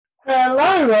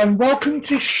Hello and welcome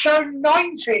to show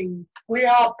 19. We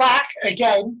are back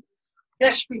again.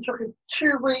 Yes, we took a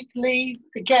 2 week leave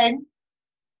again.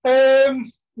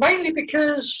 Mainly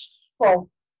because,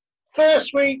 well,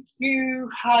 first week you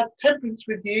had Temperance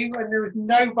with you and there was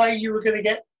no way you were going to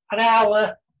get an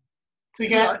hour to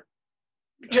get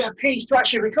just a piece to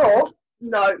actually record.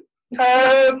 No.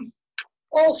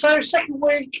 Also, second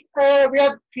week, we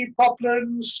had a few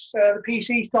problems. The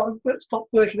PC stopped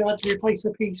working. I had to replace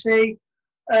the PC.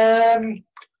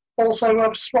 Also,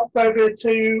 I've swapped over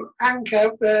to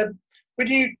Anchor. When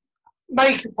you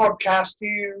make a podcast,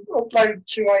 you upload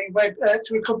to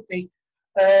a company.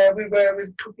 We were with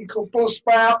a company called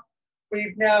Buzzsprout.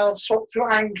 We've now swapped to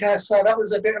Anchor, so that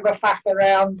was a bit of a faff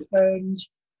around, and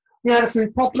we had a few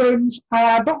problems.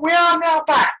 But we are now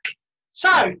back.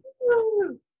 So.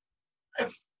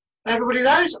 Everybody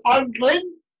knows I'm Glyn,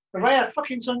 the ray of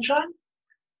fucking sunshine.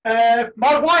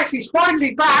 My wife is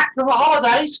finally back from the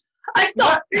holidays. It's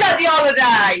not bloody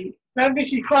holiday. And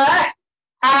this is Claire.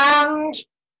 And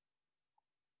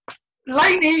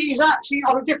Lainey is actually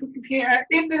on a different computer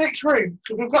in the next room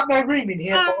because we've got no room in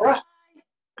here for her.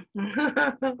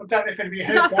 I don't know if anybody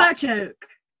heard that. Not a fat joke.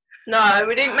 No,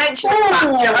 we didn't mention the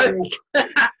fat joke.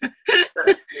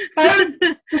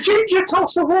 The ginger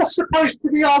tosser was supposed to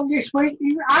be on this week,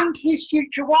 and his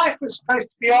future wife was supposed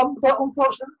to be on, but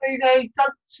unfortunately they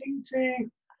don't seem to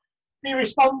be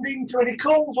responding to any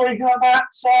calls or anything like that,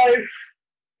 so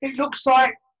it looks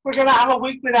like we're going to have a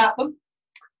week without them.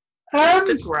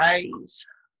 The Greys.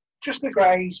 Just the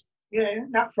Greys. Yeah,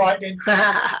 not frightening.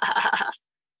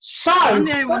 So I'm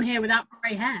the only one here without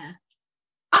grey hair.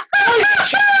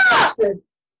 Bastard.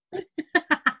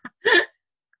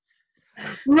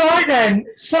 Right then,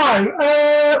 so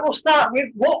we'll start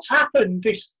with what's happened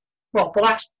the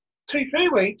last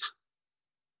 2-3 weeks.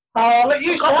 I'll let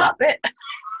you start. That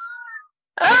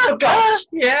bit.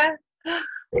 Yeah.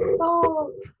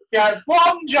 Oh. Yeah,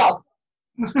 one job.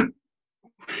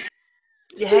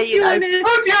 Yeah, you know.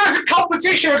 Oh, there's a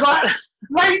competition like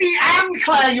Lady and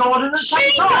Claire yawning at the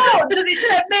same time. Did he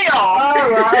set me off? All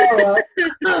right.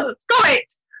 Got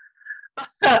it.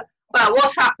 Well,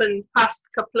 what's happened past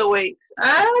couple of weeks?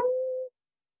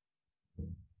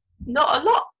 Not a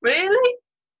lot, really.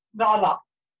 Not a lot.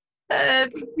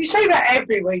 You say that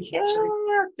every week. Yeah,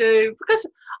 I do, because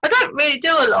I don't really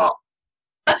do a lot.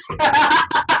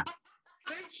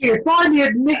 She finally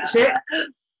admits it.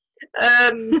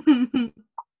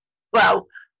 Well,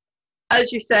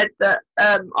 as you said, that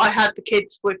I had the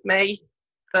kids with me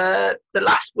for the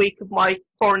last week of my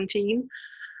quarantine.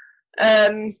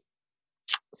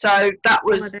 So that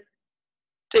was,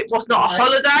 it was not a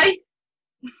holiday.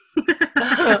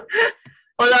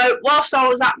 Although whilst I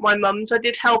was at my mum's, I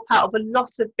did help out with a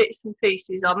lot of bits and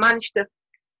pieces. I managed to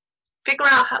figure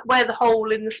out where the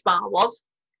hole in the spa was.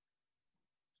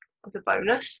 As a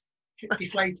bonus. Kept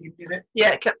deflating, did it?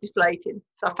 Yeah, it kept deflating.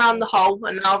 So I found the hole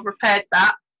and now I've repaired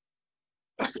that.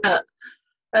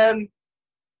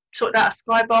 Sorted out a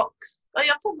skybox. Oh,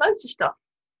 yeah, I've done loads of stuff.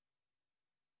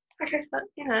 Okay. But,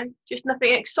 you know, just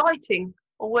nothing exciting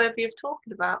or worthy of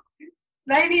talking about.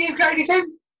 Lady, you've got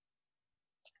anything?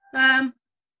 Other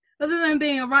than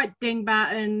being a right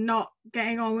dingbat and not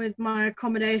getting on with my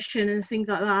accommodation and things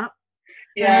like that.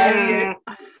 Yeah.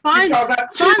 I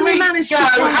finally managed to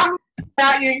how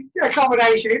about your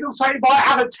accommodation? It looks like you might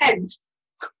have a tent.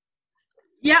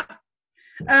 Yep.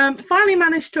 Finally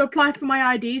managed to apply for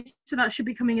my IDs, so that should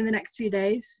be coming in the next few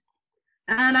days.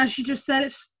 And as you just said,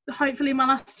 it's hopefully my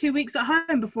last 2 weeks at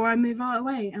home before I move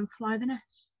away and fly the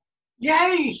nest.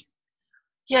 Yay!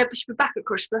 Yeah, but she'll be back at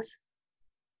Christmas.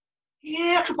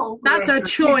 Yeah, come on. That's a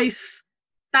choice.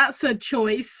 That's a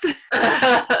choice.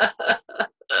 Well,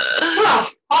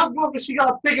 I've obviously got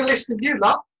a bigger list than you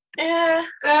lot. Yeah.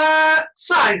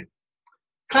 So,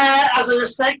 Claire, as I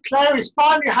just said, Claire is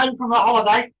finally home from her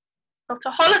holiday. Not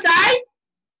a holiday.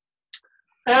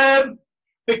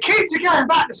 The kids are going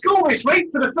back to school this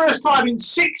week for the first time in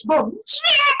 6 months.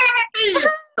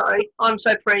 Sorry, I'm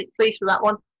so pleased with that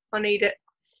one. I need it.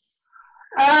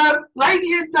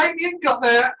 Lady and Damien got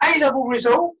their A-level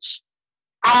results,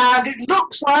 and it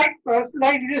looks like, as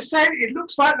Lady just said, it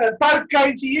looks like they're both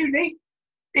going to uni.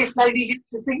 If Lady gets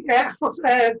to think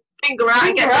Finger out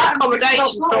and get some accommodation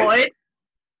sorted.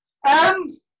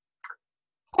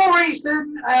 Poor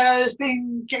Ethan has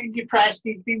been getting depressed.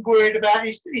 He's been worried about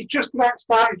he's just about to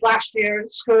start his last year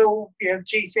at school,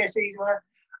 GCSEs,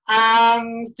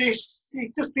 and things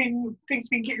been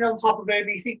getting on top of him.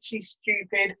 He thinks he's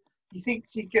stupid. He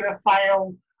thinks he's going to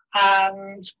fail,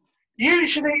 and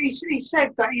usually he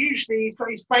said that usually he's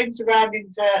got his friends around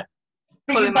him to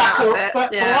bring him back up. But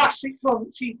for the last 6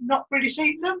 months, he's not really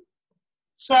seen them.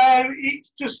 So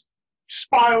it's just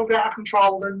spiraled out of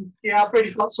control, and yeah, I've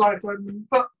really felt sorry for him.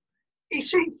 But he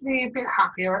seems to be a bit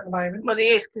happier at the moment. Well, he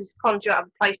is, because he's conjured out of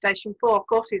a PlayStation 4. Of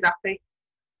course he's happy.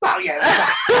 Well,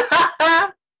 yeah.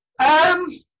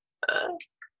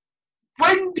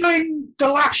 When doing the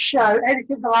last show,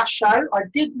 editing the last show, I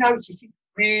did notice it's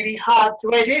really hard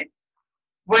to edit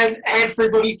when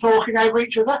everybody's talking over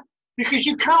each other, because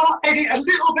you can't edit a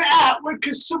little bit out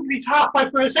because somebody's halfway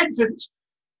through a sentence.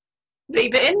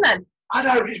 Leave it in then. I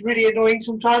know, it's really annoying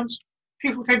sometimes.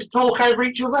 People tend to talk over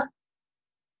each other.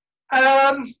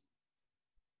 As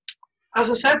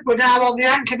I said, we're now on the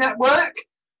Anchor network.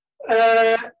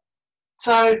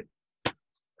 So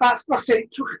that's, like I said,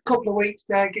 it took a couple of weeks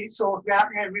to get it sorted out,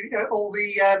 all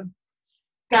the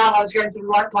downloads going to the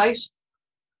right place.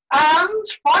 And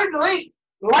finally,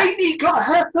 Lady got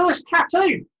her first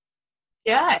tattoo.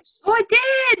 Yes. Oh, I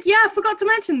did. Yeah, I forgot to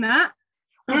mention that.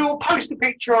 We will post a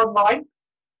picture online.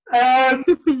 But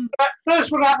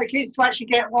first one out of the kids to actually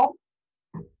get one.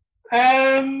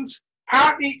 And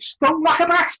apparently it stung like a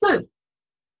bastard.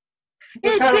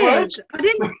 It did.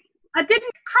 I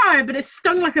didn't cry, but it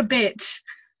stung like a bitch.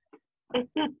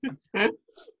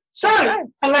 So,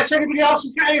 unless anybody else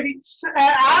has got anything to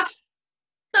add,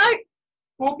 No.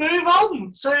 we'll move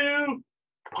on to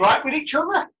gripe with each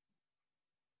other.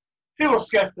 Who wants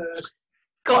to go first?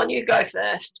 Go on, you go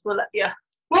first. We'll let you.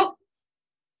 Well,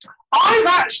 I've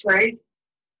actually,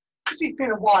 because it's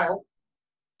been a while,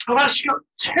 I've actually got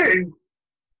two.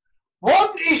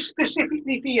 One is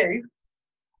specifically for you,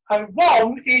 and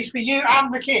one is for you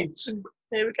and the kids.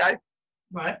 Here we go.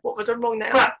 Right. What have I done wrong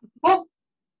now? Right. Well,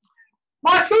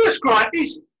 my first gripe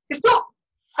is, it's not,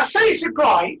 I say it's a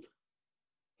gripe,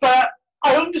 but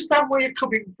I understand where you're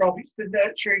coming from. It's the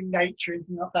nurturing nature and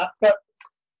things like that. But,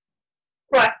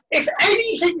 right, if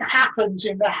anything happens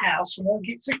in the house, someone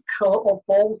gets a cut or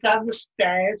falls down the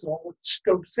stairs or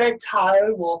stubs their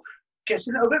toe or gets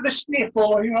a little bit of a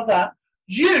sniffle or anything like that,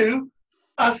 you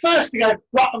are first to go,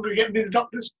 right, I'm going to get them to the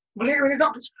doctors. I'm going to get them to the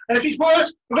doctors. And if it's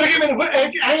worse, I'm going to get them to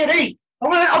A&E. I'm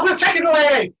going to take them to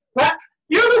A&E. Right?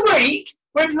 The other week,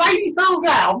 when Lady fell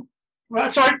down,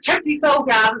 Tempe fell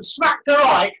down and smacked her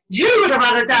eye, you would have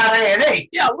had her down A&E.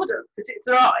 Yeah, I would have, because it's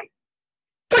alright.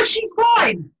 But she's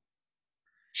fine.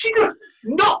 She got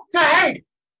knocked her head.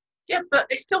 Yeah, but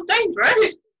it's still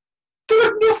dangerous. There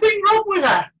was nothing wrong with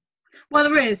her. Well,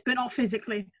 there is, but not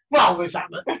physically. Well, there's that.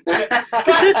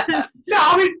 But, no,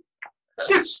 I mean,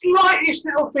 the slightest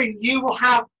little thing, you will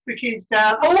have the kids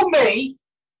down, or me,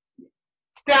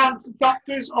 down to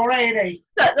doctors or A&E.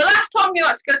 Look, the last time you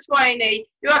had to go to A&E,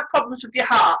 you had problems with your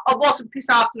heart. I wasn't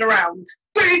piss-arsing around.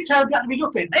 But it turned out to be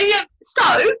nothing. Yeah,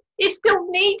 so, it still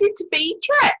needed to be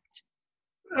checked.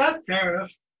 Fair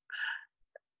enough.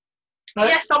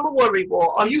 Yes, I'm a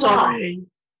worrywart. I'm You sorry.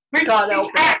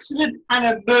 It's accident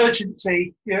and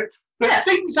emergency, but Yes.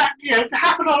 things that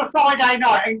happen on a Friday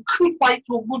night and could wait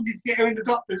till Monday to get her in the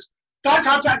doctors. 9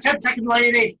 times out of 10, take them to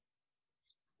A&E.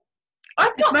 I'm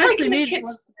It's not mostly taking me the that kids.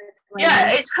 wants to go to Yeah,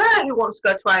 A&E. it's her who wants to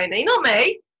go to A&E, not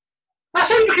me.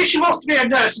 That's only because she wants to be a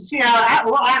nurse and see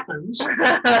what happens.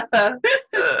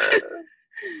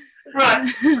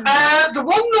 Right. The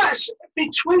one that's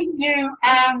between you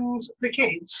and the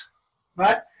kids,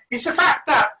 right, is the fact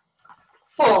that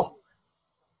for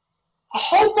a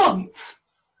whole month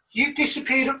you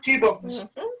disappeared up to your mum's,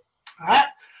 right?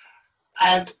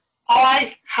 And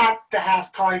I had the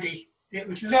house tidy. It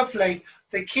was lovely.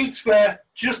 The kids were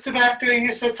just about doing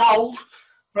as they're told,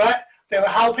 right? They were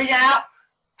helping out,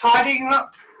 tidying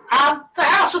up, and the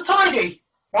house was tidy,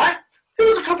 right? There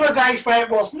was a couple of days where it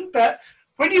wasn't, but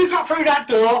when you got through that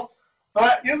door,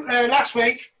 right, last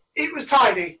week, it was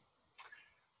tidy.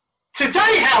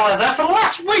 Today, however, for the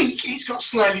last week, it's got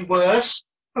slowly worse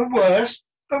and worse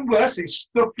and worse. There's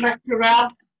stuff left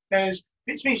around. There's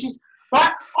bits and pieces.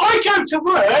 Right, I go to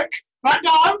work. Right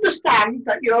now, I understand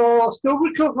that you're still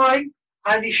recovering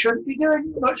and you shouldn't be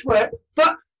doing much work,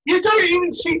 but you don't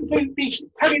even seem to be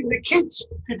telling the kids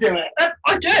to do it.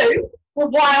 I do. Well,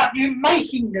 why aren't you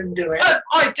making them do it?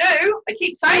 I do. I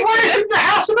keep saying Why it. isn't the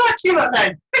house immaculate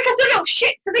then? Because the little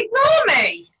shits will ignore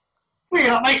me. Well,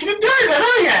 you're not making them do it then,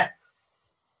 are you?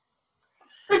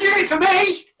 They did it for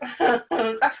me.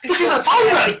 That's Because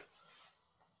I told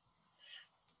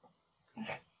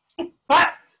them.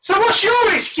 Right, so what's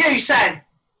your excuse then,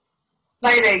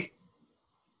 lady?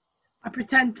 I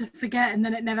pretend to forget and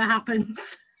then it never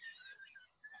happens.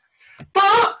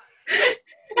 But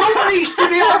one needs to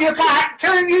be on your back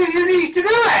telling you need to do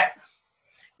it.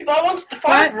 If I wanted to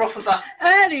fight her off of that.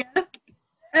 Earlier,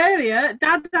 earlier,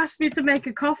 Dad asked me to make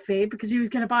a coffee because he was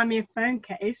going to buy me a phone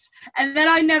case, and then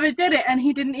I never did it, and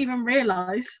he didn't even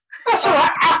realise. That's all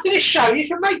right. After this show, you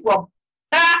can make one.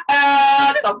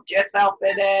 Dump yourself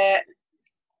in it.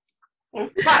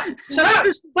 Right, so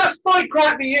that's my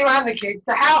gripe with you and the kids.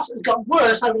 The house has got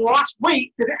worse over the last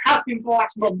week than it has been for the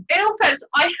last month. In all fairness,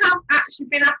 I have actually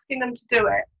been asking them to do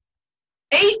it.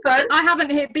 Ethan, I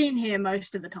haven't been here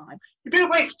most of the time. You've been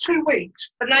away for 2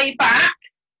 weeks. but now you're back.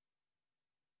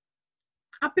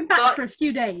 I've been back What? for a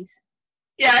few days.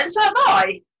 Yeah, and so have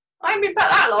I. I haven't been back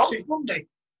that long. It's Monday.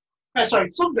 Oh,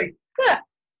 sorry, Sunday.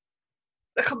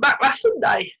 I come back last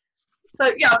Sunday.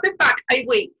 So, yeah, I've been back a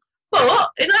week. But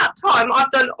in that time,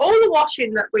 I've done all the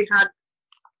washing that we had.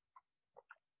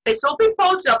 It's all been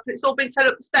folded up and it's all been set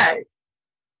up the stairs.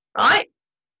 Right?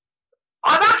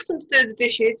 I've asked them to do the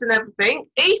dishes and everything.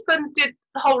 Ethan did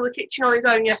the whole of the kitchen on his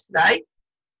own yesterday.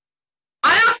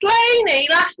 I asked Lainey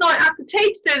last night after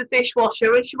tea to do the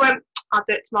dishwasher and she went, I'll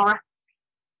do it tomorrow.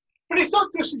 But it's not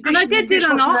just the And I did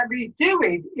dishwashing or not. that we're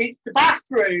doing. It's the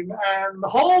bathroom and the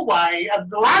hallway and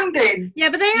the landing. Yeah,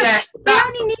 but they Yes, they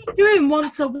only need doing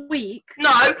once a week.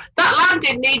 No, that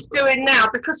landing needs doing now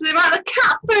because of the amount of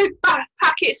cat food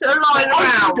packets that are lying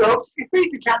around. Up, you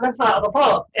feed the cat, that's out of the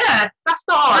pot. Yeah, that's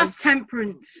not on. That's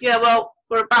temperance. Yeah, well,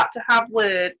 we're about to have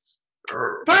words.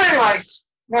 But anyway,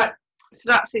 right. So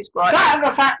that's his gripe. That and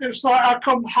the fact that like, I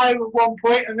come home at one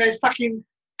point and there's fucking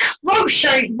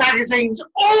crochet magazines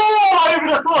all over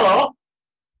the floor.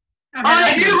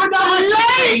 Okay. And you would never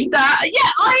explained that.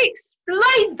 Yeah, I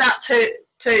explained that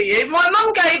to you. My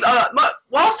mum gave.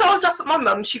 Whilst I was up at my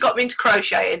mum's, she got me into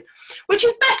crocheting, which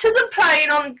is better than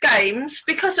playing on games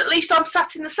because at least I'm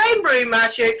sat in the same room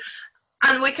as you,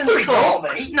 and we can So talk.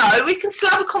 ignore me. No, we can still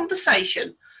have a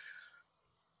conversation.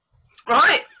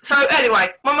 Right. So anyway,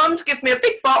 my mum's given me a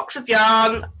big box of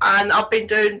yarn, and I've been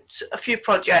doing a few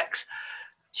projects.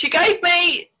 She gave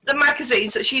me the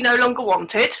magazines that she no longer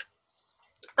wanted.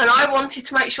 And I wanted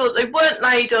to make sure that they weren't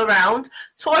laid around,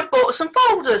 so I bought some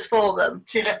folders for them.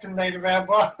 She left them laid around.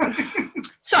 Well,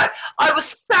 So I was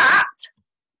sat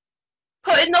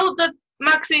putting all the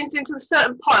magazines into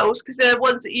certain piles because they're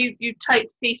ones that you take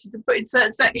to pieces and put in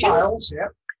certain sections. piles, yeah.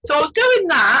 So I was doing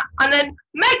that, and then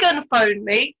Megan phoned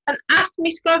me and asked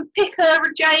me to go and pick her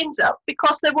and James up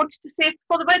because they wanted to see us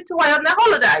before they went away on their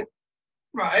holiday.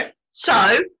 Right. So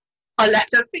I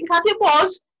left everything as it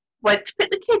was, went to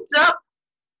pick the kids up,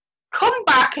 come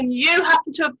back, and you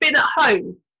happen to have been at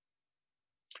home.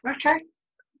 Okay.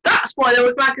 That's why there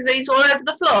was magazines all over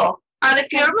the floor. And if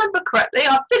you remember correctly,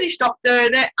 I finished off doing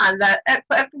it and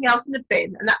put everything else in the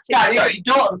bin, and that's it. Yeah, you got your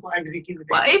daughter to put everything in the bin.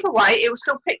 But either way, it was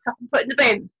still picked up and put in the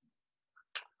bin.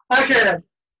 Okay then.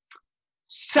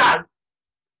 So,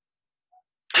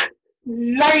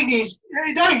 ladies,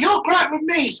 no, you're correct with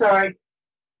me, sorry.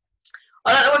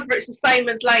 I don't know whether it's the same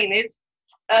as Lainey's,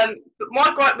 but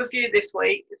my gripe with you this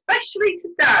week, especially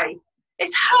today,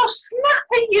 is how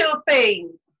snappy you have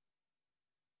been.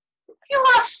 You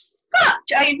are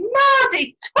such a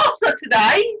mardy tosser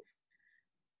today.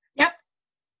 Yep.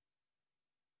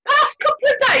 Past couple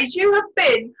of days, you have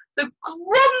been the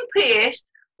grumpiest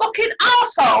fucking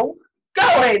arsehole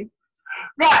going.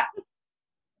 Right.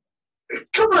 A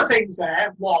couple of things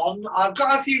there. One, I've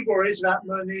got a few worries about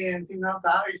money and things like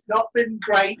that. It's not been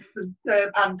great for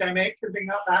the pandemic and things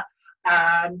like that.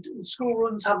 And the school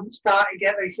runs haven't started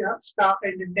yet. They should start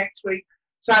ending next week.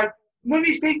 So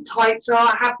money's been tight, so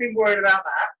I have been worried about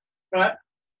that. Right.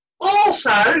 Also,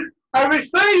 I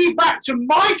refer you back to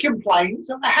my complaints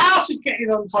that the house is getting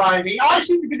untidy. I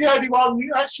seem to be the only one who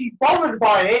actually bothered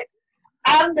by it,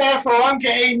 and therefore I'm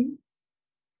getting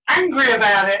angry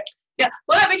about it. Yeah,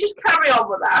 well, let me just carry on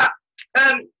with that.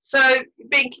 So, you've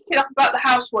been kicking off about the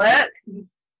housework,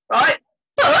 right?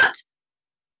 But,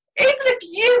 even if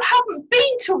you haven't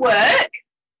been to work,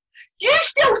 you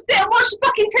still sit and watch the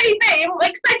fucking TV and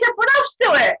expect everyone else to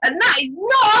do it. And that is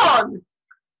not on.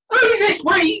 Only this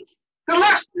week. The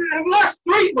last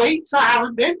 3 weeks I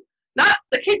haven't been. No,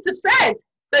 the kids have said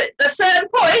that at certain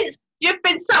points, you've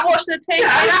been sat watching the TV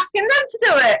and asking them to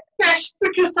do it. Yes,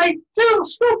 because they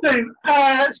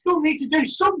still need to do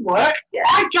some work. Yes.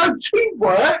 I go to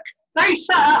work. They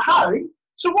sat at home.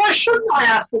 So why shouldn't I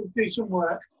ask them to do some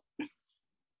work?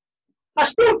 I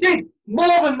still did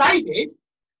more than they did.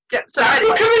 Yeah, so Look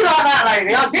anyway. at me like that,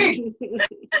 lady. I did.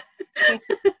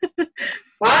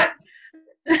 Right?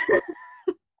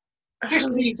 This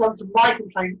leads on to my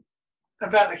complaint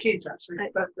about the kids, actually.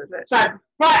 But, so,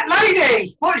 right,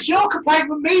 lady, what's your complaint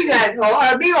with me then?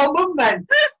 Or me or mum then?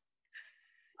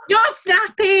 You're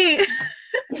snappy.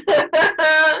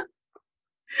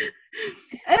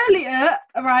 Earlier,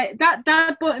 right, that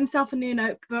Dad bought himself a new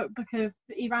notebook because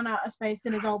he ran out of space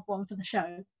in his old one for the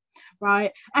show,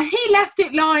 right? And he left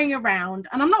it lying around.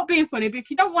 And I'm not being funny, but if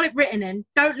you don't want it written in,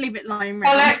 don't leave it lying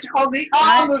around. I left it on the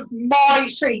arm of my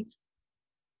seat.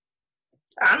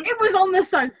 And It was on the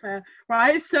sofa,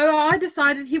 right? So I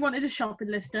decided he wanted a shopping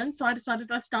list done, so I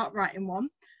decided I'd start writing one,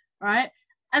 right?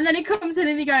 And then he comes in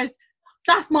and he goes,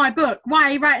 "That's my book. Why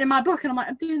are you writing in my book?" And I'm like,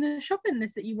 "I'm doing the shopping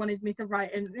list that you wanted me to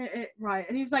write in." Right.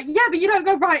 And he was like, "Yeah, but you don't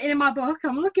go writing in my book.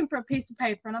 I'm looking for a piece of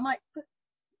paper." And I'm like,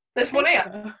 there's one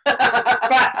here.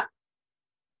 But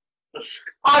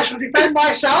I shall defend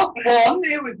myself. One,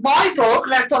 it was my book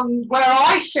left on where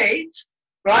I sit,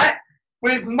 right,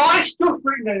 with my stuff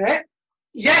written in it.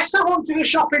 Yes, I wanted a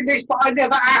shopping list, but I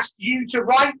never asked you to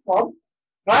write one,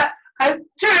 right? And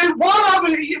two, while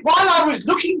I was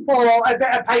looking for a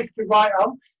bit of paper to write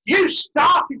on, you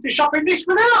started the shopping list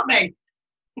without me.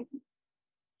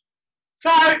 So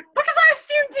because I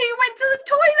assumed you went to the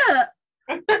toilet.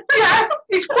 yeah,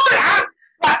 it's quite.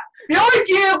 But the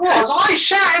idea was I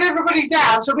shouted everybody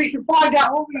down so we could find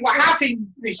out what we were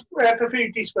having this for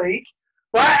food this week,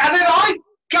 right? And then I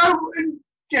go and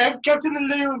go to the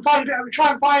loo and try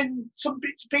and find some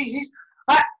bits and pieces.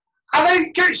 And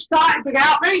then get started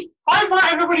without me. I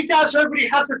invite everybody down so everybody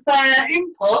has a fair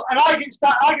input, and I get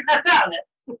left out of it,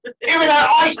 even though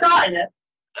I started it.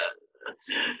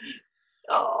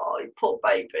 Oh, you poor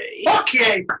baby. Fuck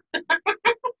you!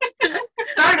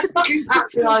 Don't fucking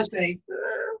patronise me.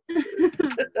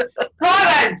 Right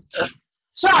then.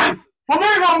 So we'll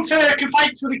move on to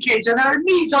complaints with the kids, and then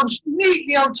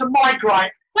neatly onto my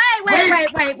gripe. Wait.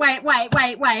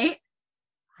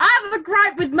 I have a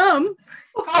gripe with Mum.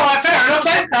 Oh, right, fair enough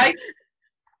then.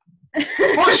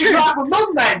 Okay. What's your gripe with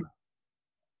Mum then?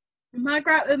 My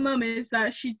gripe with Mum is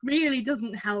that she really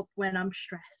doesn't help when I'm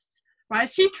stressed. Right?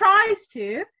 She tries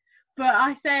to, but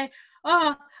I say,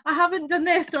 "Oh, I haven't done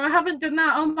this or I haven't done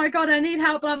that. Oh my God, I need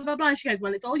help, blah, blah, blah." And she goes,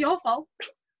 "Well, it's all your fault."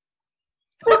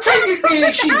 Well,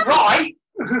 technically she's right.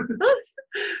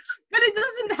 But it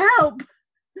doesn't help.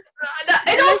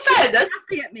 In all fairness,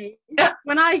 Snappy at me yeah.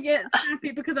 when I get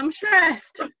snappy because I'm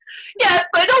stressed. Yeah,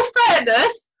 but in all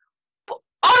fairness,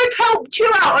 I've helped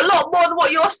you out a lot more than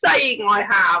what you're saying I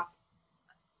have.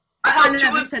 I I helped you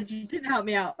never with... said you didn't help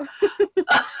me out.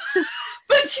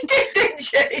 But she did, didn't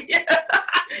she?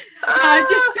 I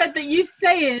just said that you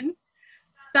saying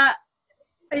that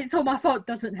it's all my fault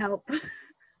doesn't help.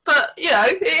 But, you know,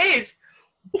 it is.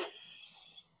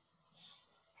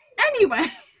 Anyway.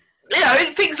 You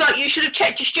know, things like you should have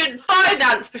checked your student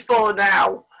finance before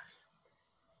now.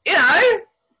 You know?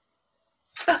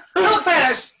 In all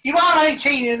fairness, you are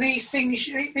 18 and these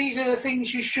are the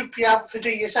things you should be able to do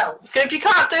yourself. If you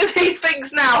can't do these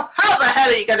things now, how the hell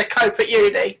are you going to cope at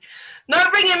uni? No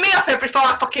ringing me up every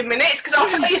 5 fucking minutes because I'll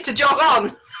tell you to jog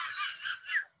on.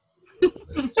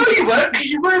 No, you weren't,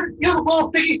 because you're the world's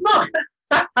biggest mug.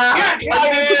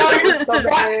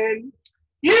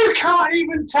 You can't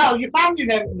even tell your family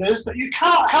members that you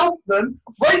can't help them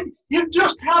when you've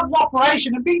just had an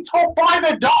operation and been told by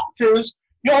the doctors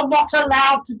you're not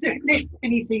allowed to lift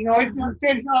anything or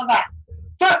anything like that.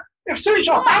 But if soon as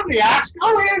your family asks,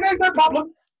 "Oh, yeah, no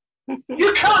problem,"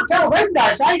 you can't tell them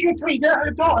that. So how are you going to tell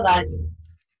your daughter that?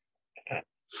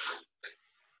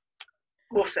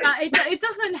 We'll see. It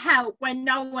doesn't help when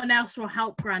no one else will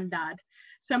help Grandad.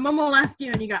 So Mum will ask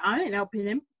you and you go, "I ain't helping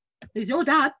him. He's your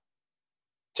dad."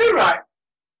 Too right.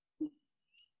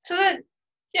 So then,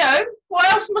 you know, what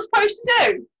else am I supposed to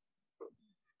do?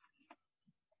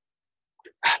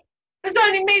 There's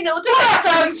only me that'll do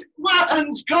it. What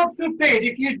happens, God forbid,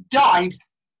 if you died?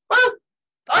 Well,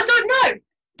 I don't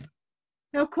know.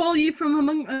 He'll call you from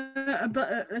among Yeah,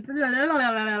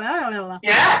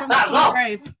 from that's the long.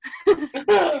 grave.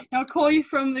 He'll call you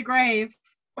from the grave.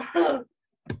 From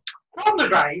the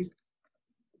grave?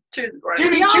 To the grave. Do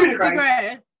you mean Beyond to the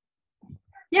grave?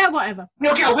 Yeah, whatever.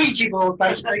 You'll get a Ouija board,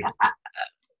 basically.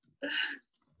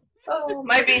 Oh,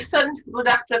 maybe his son would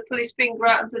have to pull his finger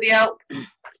out and bloody help.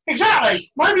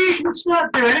 Exactly. Maybe you can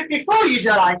start doing it before you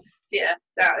die. Yeah,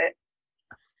 doubt it.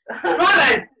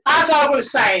 Right then, as I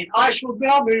was saying, I shall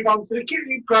now move on to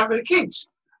the grab with the kids.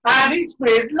 And it's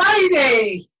with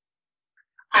Lady.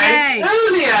 And Yay. it's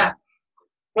earlier.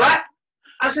 Right?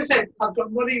 As I said, I've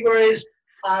got money worries,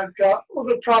 I've got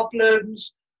other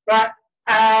problems, right?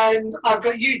 And I've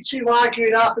got you two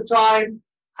arguing half the time,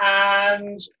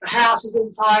 and the house is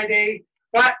untidy,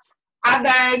 right? And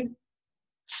then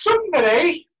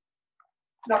somebody,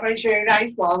 not mentioning a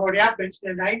name, well, I already have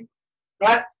mentioned a name,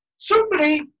 right?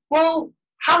 Somebody will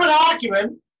have an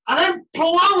argument and then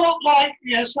blow up like,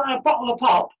 you know, a bottle of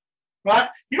pop, right?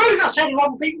 You've only got to say the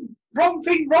wrong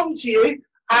thing wrong to you,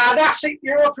 and that's it,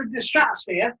 you're up in the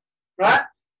stratosphere, right?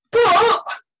 But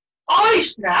I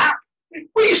snap.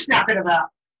 What are you snapping about?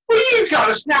 What are you got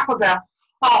to snap about?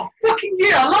 Oh, fucking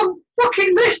yeah, a long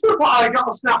fucking list of what I got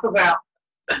to snap about.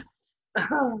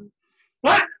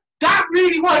 Right? That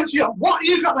really winds me up. What are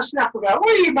you got to snap about? What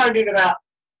are you moaning about?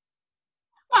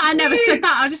 Well, I never said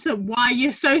that. I just said, why are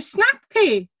you so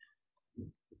snappy?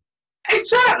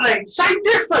 Exactly. Same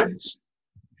difference.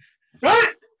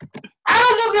 Right?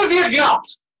 How long have you got?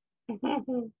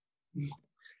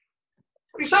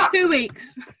 What's that? 2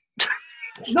 weeks.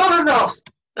 Not enough.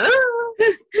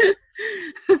 Okay?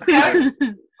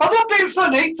 I'm not being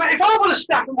funny, but if I want to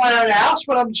snap in my own house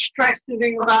when I'm stressed and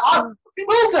thinking about it,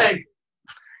 will do.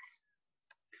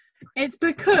 It's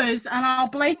because, and I'll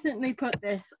blatantly put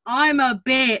this, I'm a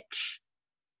bitch.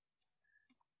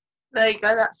 There you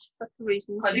go, that's the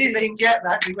reason. I didn't even get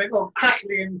that. He went all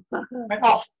crackly and went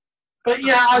off. But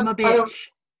yeah, I'm a bitch.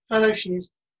 I know she is.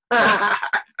 But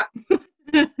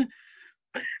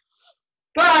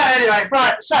anyway,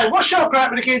 right, so what's your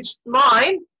gripe with the kids?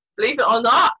 Mine, believe it or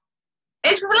not,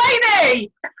 it's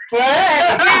Lady! Yay!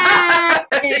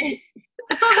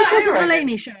 I thought this wasn't the Anyway.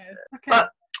 Laney show. Okay.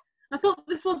 But- I thought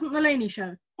this wasn't the Laney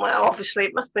show. Well, obviously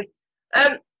it must be.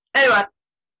 Anyway,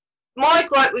 my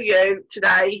gripe with you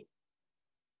today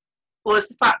was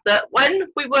the fact that when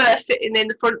we were sitting in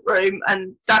the front room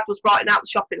and Dad was writing out the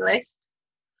shopping list,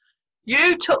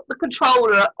 you took the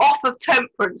controller off of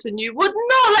Temperance and you would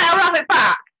not let her have it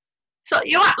back. So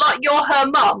you act like you're her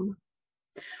mum.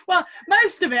 Well,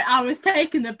 most of it I was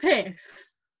taking the piss.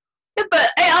 Yeah,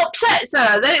 but it upsets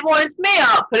her, then it winds me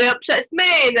up, and it upsets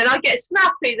me, and then I get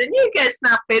snappy, then you get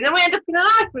snappy, and then we end up in an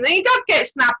argument, and you don't get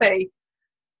snappy.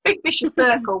 Big vicious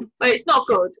circle, but it's not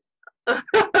good.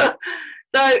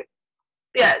 So,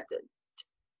 yeah,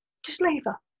 just leave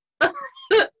her.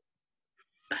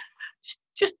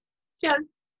 just,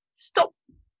 stop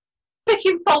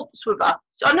picking faults with her.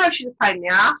 So I know she's a pain in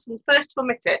the ass, and first to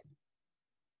admit it.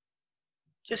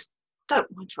 Just don't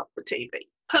interrupt the TV,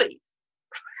 please.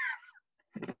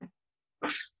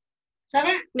 Is that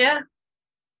it? Yeah.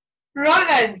 Right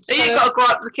then. So you got to grow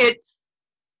up with the kids.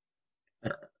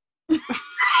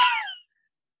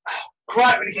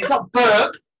 Gripe with the kids, not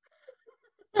burp.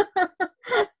 No,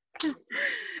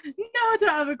 I don't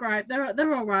have a gripe.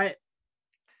 They're all right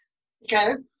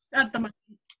Okay. at the moment.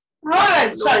 Right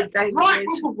then, so, Lord, David right is.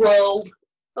 with the world.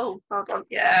 Oh, hold on.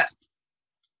 Yeah.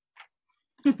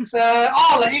 So,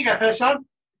 I'll let you go first, son.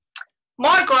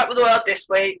 My gripe with the world this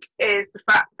week is the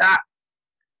fact that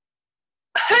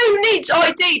who needs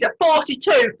ID to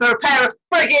 42 for a pair of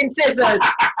frigging scissors?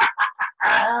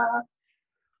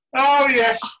 Oh,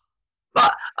 yes.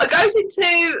 But I goes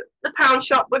into the pound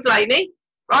shop with Lainey.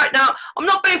 Right now, I'm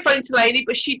not being funny to Lainey,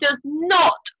 but she does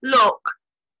not look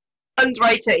under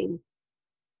 18.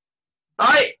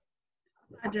 Right?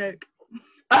 A joke.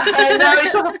 No,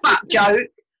 it's not a fat joke.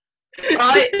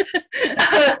 Right?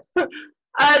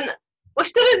 And we're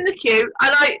still in the queue,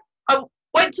 and I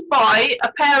went to buy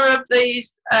a pair of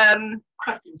these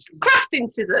crafting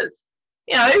scissors.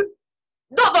 You know,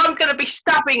 not that I'm going to be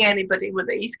stabbing anybody with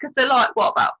these, because they're like,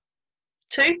 what, about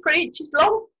 2-3 inches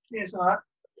long? Yes, all right.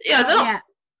 Yeah,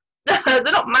 they're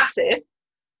not massive.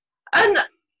 And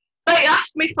they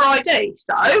asked me for ID,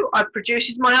 so I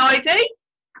produces my ID, and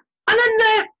then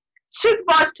the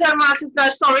supervisor turned around and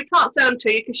says, no, sorry, can't send them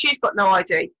to you because she's got no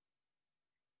ID.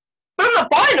 But I'm not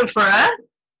buying them for her.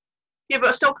 Yeah, but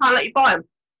I still can't let you buy them.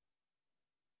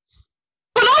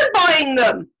 But I'm buying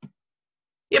them.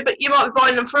 Yeah, but you might be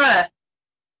buying them for her.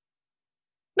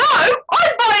 No,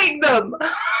 I'm buying them.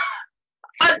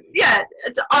 And yeah,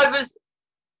 I was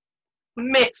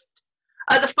miffed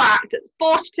at the fact that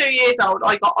 42 years old,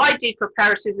 I got ID for a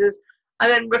pair of scissors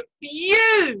and then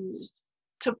refused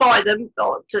to buy them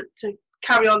or to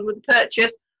carry on with the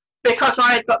purchase because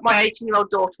I had got my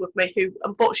 18-year-old daughter with me who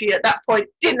unfortunately at that point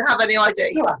didn't have any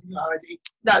ID. Still hasn't got ID.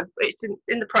 No, it's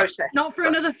in the process. Not for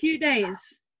another few days.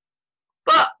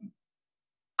 But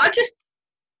I just,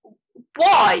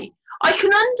 why? I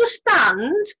can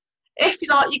understand if you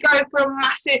go for a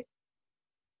massive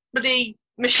bloody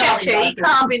machete,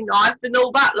 carving knife and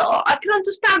all that lot. I can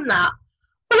understand that.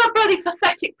 But a bloody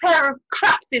pathetic pair of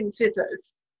crafting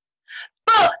scissors.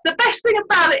 But the best thing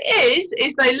about it is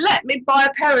they let me buy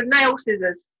a pair of nail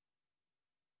scissors.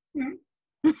 Doing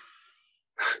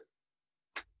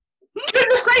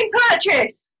the same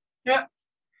purchase. Yeah.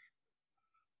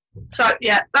 So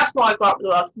yeah, that's my gripe with the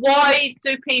world. Why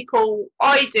do people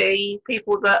ID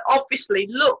people that obviously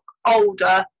look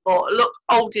older or look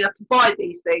old enough to buy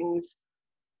these things?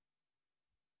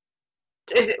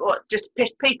 Is it what, just to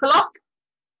piss people off?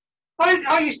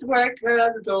 I used to work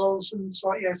at the doors and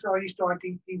so I used to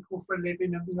ID people for a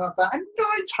living and things like that. And 9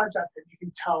 times out of 10, you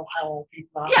can tell how old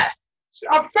people are. Yeah. So,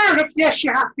 fair enough. Yes,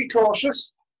 you have to be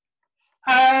cautious.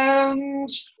 And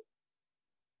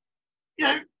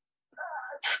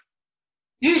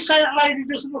you say that lady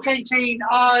doesn't look 18.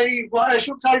 She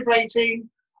looks over 18.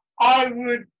 I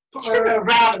would put her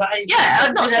around about 18. Yeah,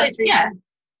 I'm not saying, yeah.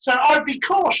 So I'd be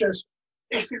cautious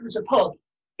if it was a pub.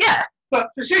 Yeah.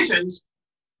 But the scissors,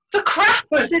 for craft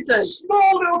scissors,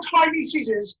 small little tiny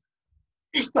scissors,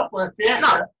 it's not worth the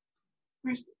effort.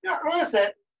 No. It's not worth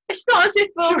it. It's not as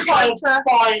if we're trying to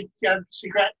buy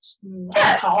cigarettes and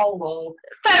alcohol or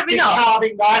fair enough.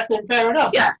 Carving knife, then fair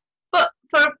enough. Yeah. But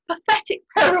for a pathetic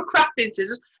pair of crafting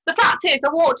scissors, the fact is I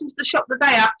walked into the shop the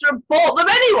day after and bought them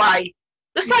anyway.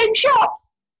 The same shop.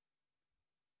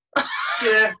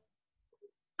 Yeah.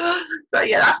 So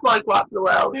yeah, that's my gripe for the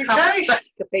world. Okay. How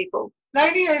pathetic are people.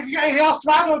 Lady, have you got anything else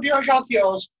to add, or do you want to go on to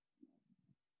yours?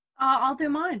 I'll do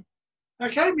mine.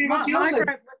 Okay, move on to yours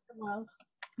then.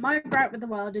 My gripe with the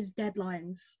world is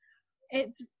deadlines.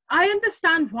 I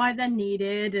understand why they're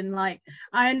needed, and like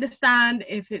I understand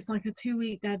if it's like a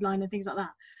 2-week deadline and things like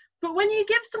that. But when you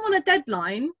give someone a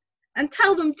deadline and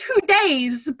tell them 2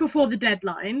 days before the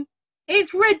deadline,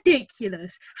 it's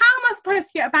ridiculous. How am I supposed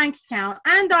to get a bank account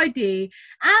and ID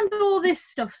and all this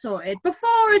stuff sorted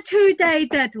before a 2-day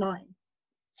deadline?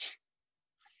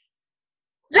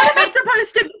 What am I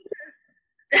supposed to?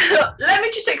 Let me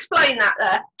just explain that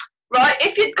there. Right,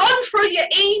 if you'd gone through your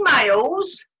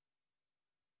emails,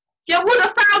 you would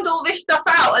have found all this stuff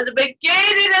out at the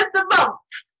beginning of the month.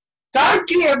 Don't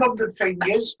give them the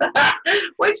fingers.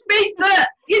 Which means that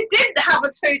you didn't have a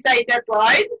 2-day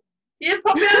deadline. You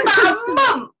probably had about a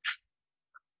month.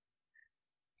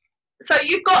 So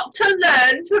you've got to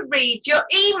learn to read your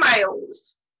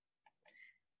emails.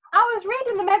 I was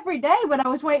reading them every day when I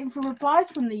was waiting for replies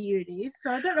from the unis,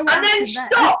 so I don't know what and then there.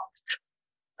 stopped.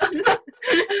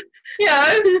 You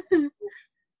know.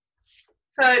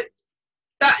 So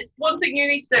that's one thing you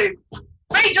need to do.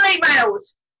 Read your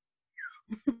emails.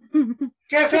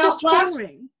 Anything else to add?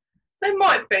 They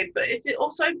might be, but is it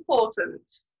also important?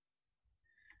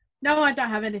 No, I don't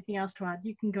have anything else to add.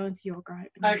 You can go into your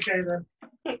gripe. Okay then.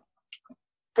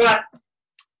 Right.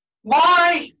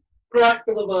 My gripe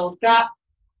for the world, that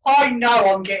I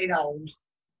know I'm getting old,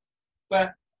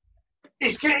 but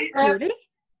it's getting... Really?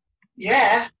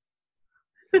 Yeah.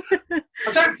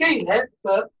 I don't feel it,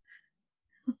 but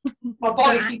my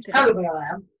body keeps telling me I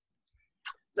am.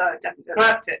 No, definitely don't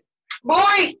like it.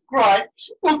 My gripes,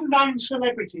 unknown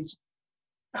celebrities.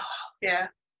 Yeah.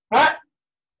 Right?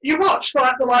 You watch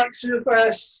like the likes of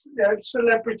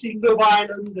Celebrity Love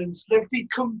Island and Celebrity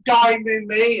Come Dine With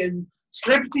Me and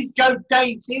Celebrities Go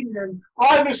Dating and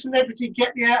I'm a Celebrity,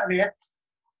 Get Me Out of Here.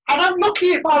 And I'm lucky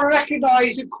if I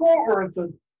recognise a quarter of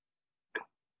them.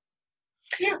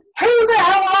 Yeah. Who the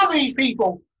hell are these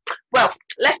people? Well,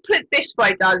 let's put it this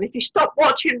way, darling. If you stop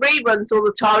watching reruns all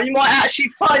the time, you might actually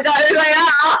find out who they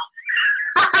are.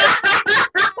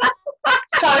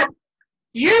 So,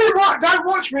 you don't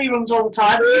watch reruns all the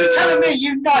time. You're telling me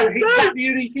you know who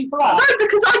these people are? No,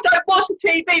 because I don't watch the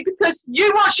TV because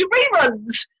you watch your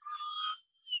reruns.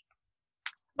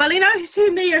 Well, he knows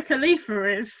who Mia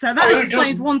Khalifa is, so that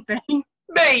explains one thing.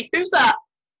 Me? Who's that?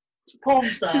 It's a porn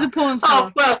star. She's a porn star.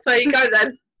 Oh, well, there you go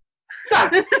then.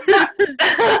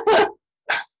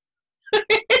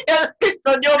 It's pissed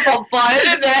on your bonfire,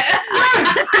 isn't it?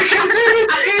 Because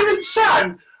even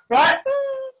so, right?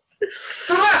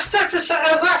 The last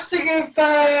episode, last thing of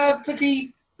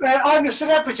I'm a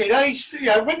Celebrity.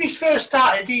 When these first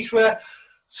started, these were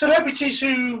celebrities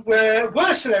who were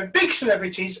big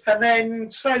celebrities, and then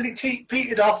slowly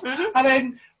petered off, and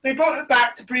then they brought it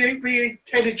back to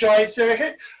re-energise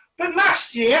their. But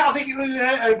last year, I think it was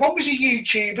one was a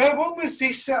YouTuber, one was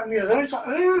this, that, and the other. It's like,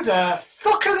 who the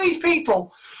fuck are these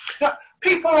people?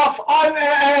 People off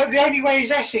The Only Way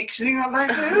Is Essex, and you're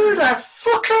like, who the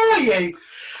fuck are you?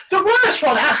 The worst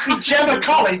one has to be Gemma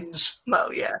Collins.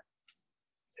 Well, yeah.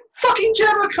 Fucking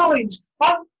Gemma Collins.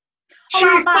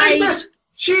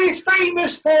 She is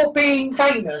famous for being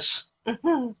famous.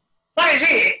 Mm-hmm. That is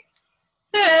it.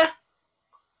 Yeah.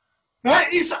 Right?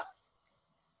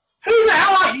 Who the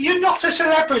hell are you? You're not a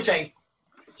celebrity.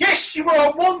 Yes, you were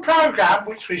on one programme,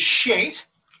 which was shit.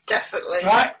 Definitely.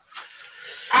 Right?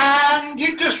 And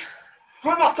you just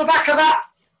run off the back of that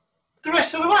the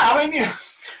rest of the way. I mean,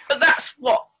 But that's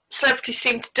what celebrities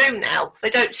seem to do now. They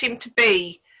don't seem to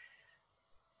be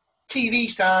TV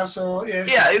stars or...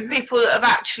 people that have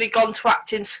actually gone to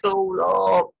acting school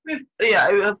or,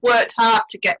 have worked hard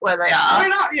to get where they are. I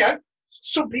mean,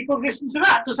 some people listen to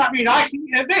that. Does that mean I can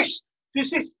get this?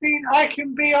 does this mean I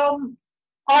can be on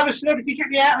I'm a Celebrity Get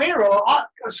Me Out of Here, or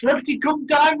a Celebrity Come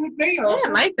Dine with Me, or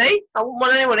Yeah, maybe. I wouldn't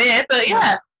want anyone here, but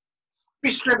yeah,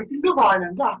 be Celebrity Love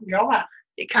Island, I can be on that.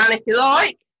 you can if you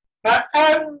like. But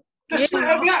Yeah.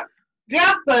 the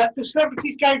advert for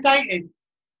Celebrities Go Dating,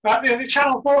 right? The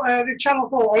Channel 4, the Channel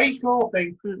 4 or E4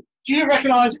 thing. Hmm. Do you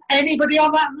recognise anybody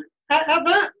on that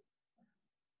advert?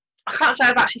 I can't say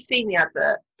I've actually seen the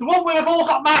advert. The one where they've all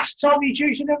got masks on, you're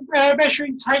using them,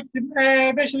 measuring tape,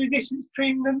 measure the distance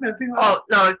between them, and things like that.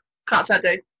 Oh, no, can't say I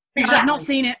do. Exactly. I've not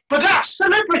seen it. But that's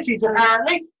celebrities,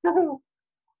 apparently.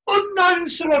 Unknown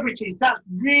celebrities. That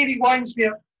really winds me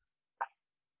up.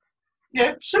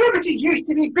 Yeah, celebrity used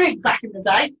to be big back in the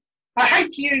day. I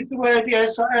hate to use the word,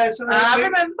 I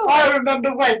remember. I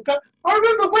remember when, but I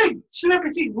remember when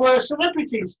celebrities were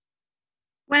celebrities.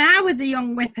 When I was a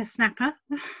young whippersnapper.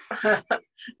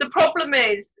 The problem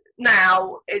is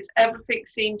now is everything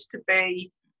seems to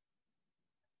be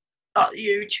on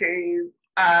YouTube,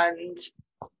 and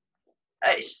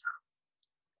it's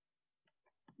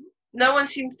no one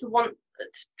seems to want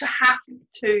to have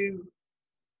to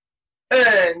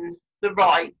earn the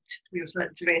right to be a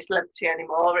celebrity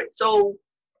anymore. It's all,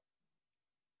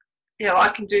 I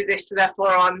can do this, so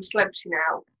therefore I'm a celebrity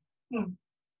now.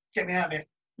 Get me out of here.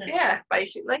 Yeah,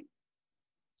 basically.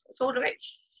 It's all of it.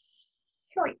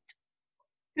 Shite.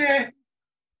 Yeah.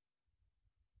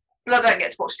 Well, I don't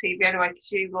get to watch TV anyway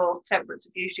because you or Temperance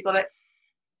have usually got it.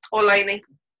 Or Lainey.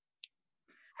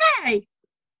 Hey!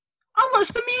 I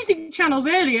watched the music channels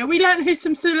earlier. We learned who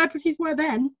some celebrities were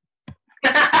then.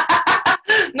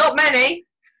 Not many.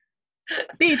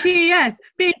 BTS.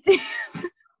 BTS.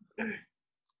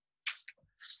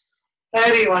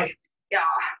 Anyway. Yeah.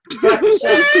 Right,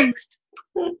 so next.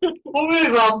 We'll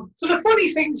move on. So the funny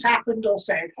things happened or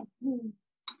said. Do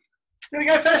we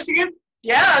go first again?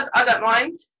 Yeah, I don't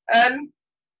mind.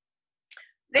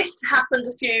 This happened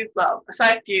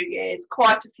quite a few years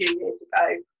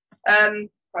ago.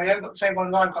 I haven't got the same one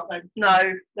as I've got then.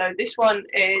 No, this one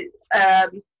is, I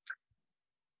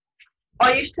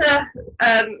used to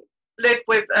live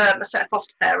with a set of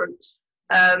foster parents.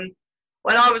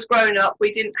 When I was growing up,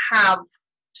 we didn't have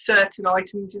certain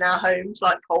items in our homes,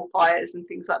 like coal fires and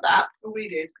things like that. We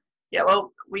did. Yeah,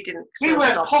 well, we didn't. We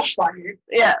weren't posh like you.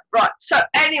 Yeah, right. So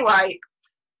anyway,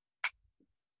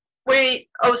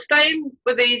 I was staying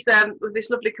with with this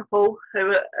lovely couple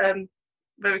who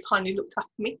very kindly looked after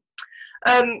me,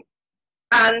 and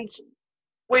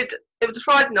it was a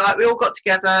Friday night. We all got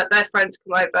together. Their friends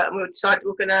come over, and we decided we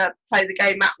were going to play the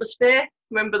game Atmosphere.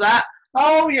 Remember that?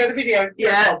 Oh yeah, the video.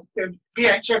 Yeah. The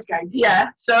VHS game. Yeah.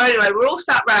 So anyway, we're all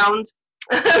sat round.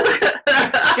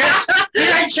 Yes,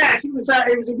 VHS. It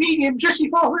was a medium just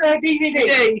before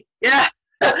DVD. Yeah.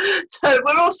 So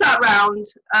we're all sat round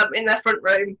in their front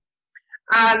room,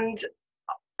 and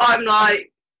I'm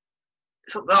like,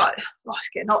 it's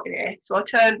getting hot in here. So I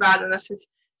turned round and I says,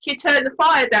 "Can you turn the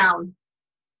fire down?"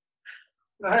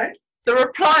 Right. The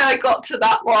reply I got to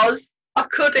that was, "I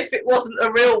could if it wasn't a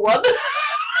real one."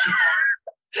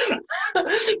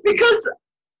 Because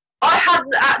I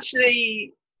hadn't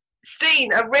actually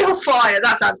seen a real fire.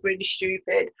 That sounds really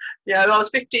stupid. I was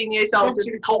 15 years old.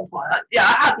 Seen a coal fire. Yeah,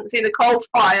 I hadn't seen a coal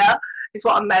fire, is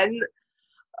what I meant.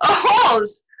 I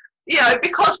was,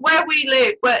 because where we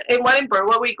live, in Wellingborough,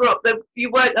 where we grew up, you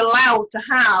weren't allowed to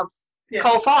have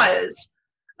coal fires.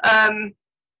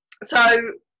 So,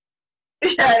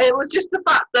 yeah, it was just the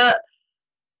fact that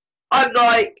I'm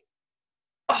like,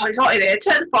 "Oh, it's hot in here,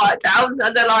 turn the fire down."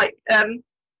 And they're like,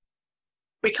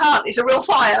 "We can't, it's a real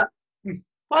fire."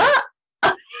 What?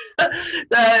 So,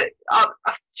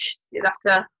 you'd have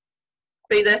to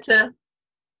be there to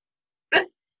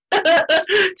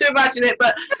to imagine it,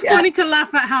 but It's funny to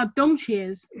laugh at how dumb she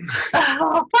is.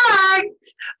 Oh,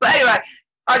 thanks. But anyway,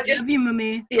 I just Love you,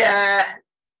 mummy. yeah.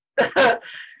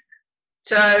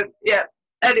 So yeah.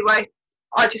 Anyway,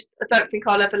 I don't think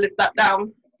I'll ever live that down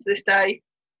to this day.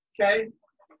 Okay.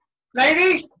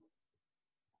 Lady?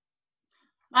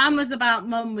 Mine was about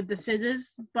mum with the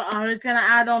scissors, but I was going to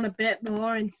add on a bit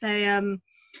more and say,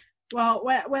 well,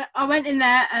 when I went in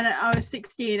there and I was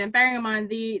 16, and bearing in mind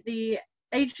the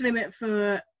age limit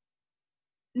for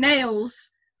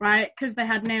nails, right, because they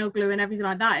had nail glue and everything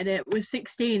like that in it, was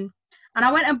 16. And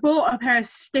I went and bought a pair of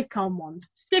stick-on ones,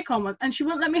 and she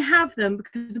wouldn't let me have them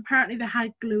because apparently they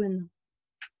had glue in them.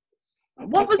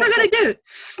 What was I going to do?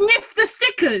 Sniff the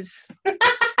stickers?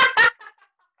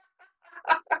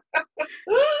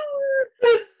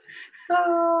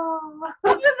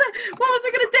 What was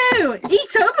I going to do?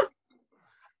 Eat them?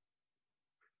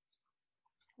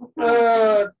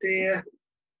 Oh dear.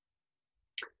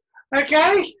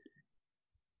 Okay.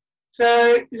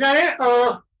 So, is that it?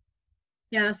 Or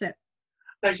Yeah, that's it.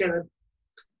 okay then.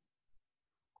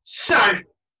 So,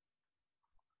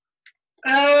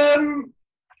 hang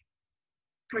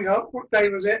on, what day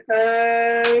was it?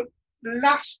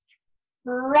 Last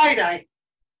Friday.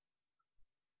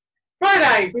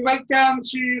 We went down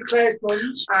to Claire's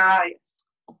mum's Yes.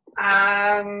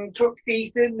 and took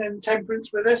Ethan and Temperance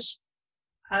with us,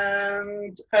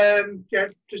 and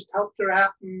just helped her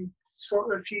out and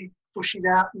sorted a few bushes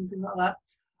out and things like that.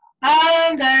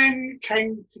 And then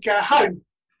came to go home.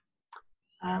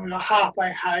 And we were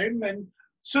halfway home, and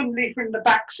suddenly from the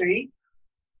back seat,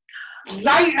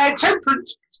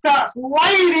 Temperance starts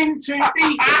laying into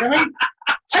Ethan. I mean,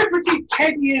 Temperance is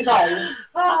 10 years old,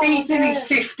 Ethan is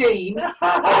 15,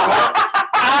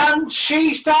 and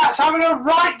she starts having a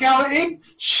right go at him,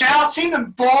 shouting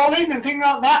and bawling and things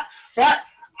like that, right?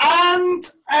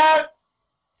 And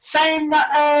saying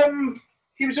that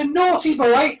he was a naughty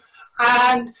boy,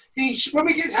 and when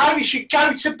we get home, he should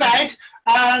go to bed,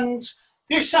 and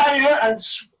this area, and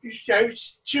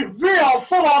she's real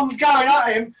full on going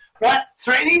at him, right?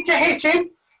 Threatening to hit him,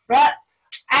 right?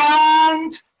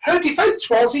 And her defence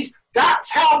was,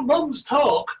 that's how mums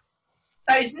talk.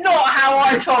 That is not how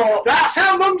I talk. That's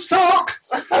how mums talk.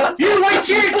 You wait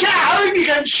till you get home, you're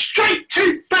going straight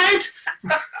to bed.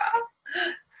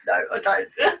 No, I don't.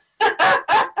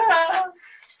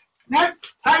 No,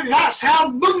 that's how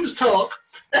mums talk.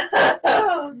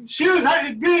 She was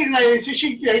really late, so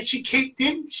she kicked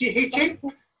him, she hit him.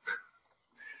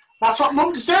 That's what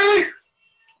mums do.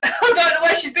 I don't know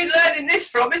where she's been learning this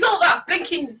from. It's all that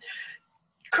blinking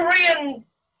Korean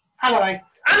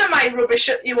anime rubbish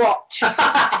that you watch.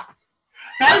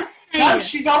 No,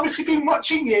 she's obviously been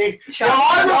watching you. So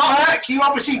I'm at work, you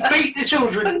obviously beat the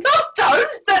children. No, don't.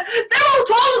 They're all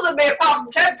taller than me apart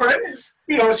from Temperance.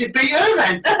 You obviously beat her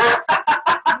then.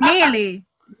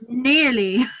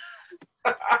 Nearly.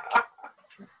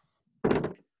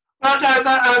 I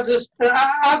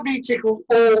had me tickled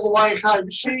all the way home.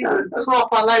 She was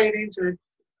proper laying into it.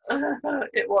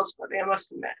 It was funny, I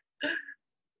must admit.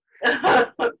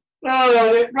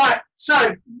 Right,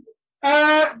 so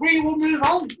we will move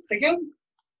on again.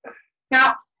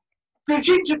 Now, the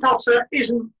ginger tosser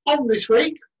isn't on this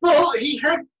week, but he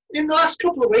had, in the last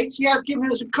couple of weeks, he has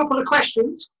given us a couple of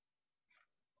questions.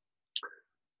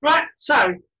 Right,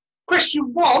 so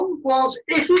question 1 was,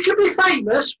 if you could be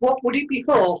famous, what would it be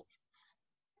for?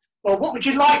 Or what would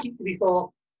you like it to be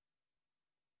for?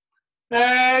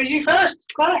 You first,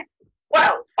 Claire.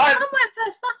 Well, I went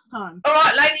first last time. all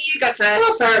right, lady, you go first.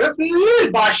 Well, fair enough. You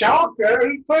my show.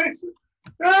 First.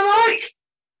 I like.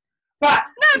 Right.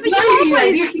 No, but lady, you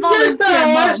always you can volunteer,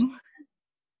 go first. Mum.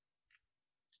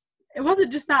 It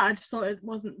wasn't just that. I just thought it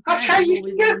wasn't. Okay, you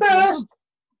can go first.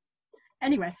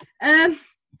 Anyway,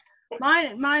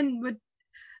 mine would.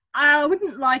 I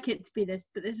wouldn't like it to be this,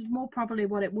 but this is more probably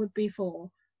what it would be for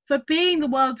being the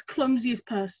world's clumsiest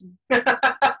person.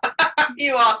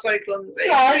 You are so clumsy.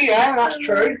 Oh, yeah, that's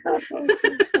true.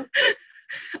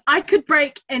 I could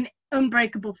break an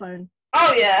unbreakable phone.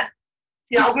 Oh yeah.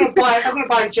 Yeah, I'm gonna buy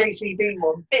a JCB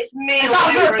one. It's me.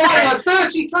 I'm gonna buy a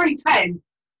 3310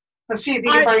 and see if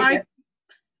you can break it.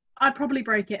 I'd probably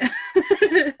break it.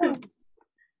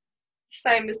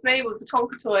 Same as me with the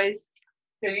Tonka toys.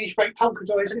 Yeah, you used to break Tonka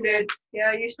toys. I did. Yeah,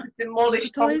 I used to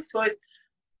demolish Tonka Toys? toys.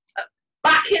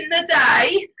 Back in the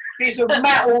day. These were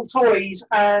metal toys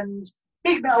and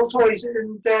big metal toys,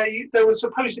 and they were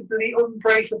supposedly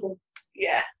unbreakable.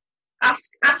 Yeah.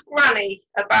 Ask Granny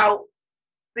about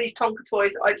these Tonka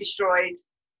toys that I destroyed.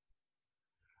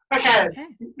 Okay,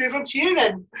 move on to you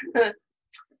then.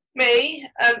 Me,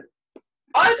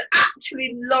 I'd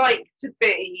actually like to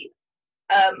be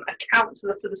a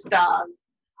counsellor for the stars.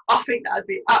 I think that'd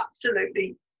be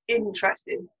absolutely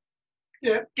interesting.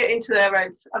 Yeah. Get into their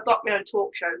heads. I'd like my own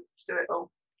talk show to do it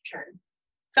all. Okay.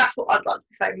 That's what I'd like to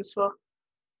be famous for.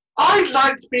 I'd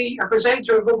like to be a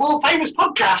presenter of a world famous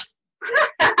podcast.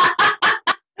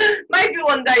 Maybe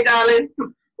one day, darling.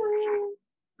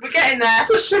 We're getting there.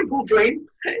 It's a simple dream.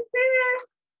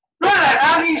 Right,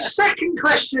 and his second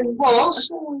question was,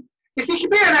 if you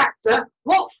could be an actor,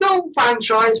 what film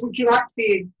franchise would you like to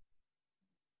be in?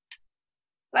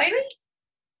 Lady?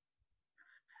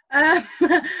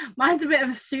 Mine's a bit of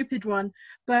a stupid one,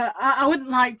 but I wouldn't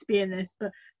like to be in this,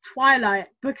 but Twilight,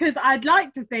 because I'd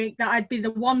like to think that I'd be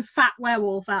the one fat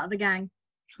werewolf out of the gang.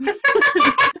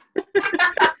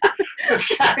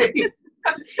 Okay.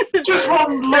 Just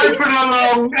one loping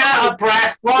along, out of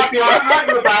breath, right behind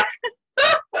your back.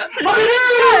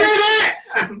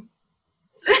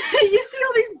 You see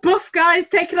all these buff guys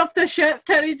taking off their shirts,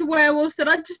 turning into werewolves, and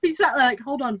I'd just be sat there like,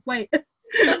 hold on, wait.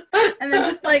 And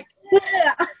then just like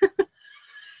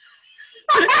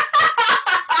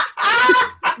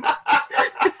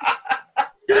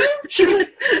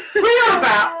We are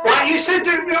about, right? You said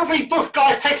that all these buff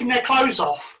guys taking their clothes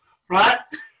off, right?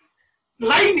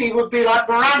 Lainey would be like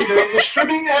Miranda in the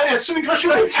swimming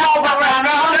costume with a towel around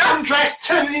her, undressed,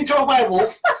 turning into a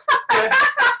werewolf. Yeah.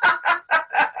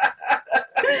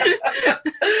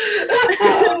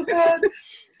 Oh god.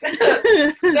 So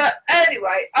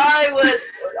anyway,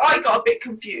 I got a bit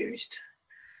confused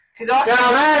because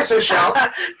Now there's a shout.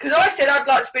 because I said I'd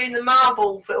like to be in the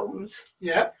Marvel films.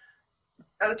 Yeah.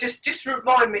 Just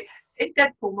remind me, it's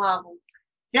Deadpool Marvel.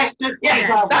 Yes,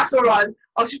 Yeah, that's all right.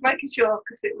 I was just making sure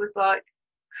because it was like,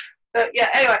 yeah.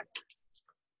 Anyway,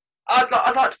 I'd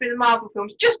like to be in the Marvel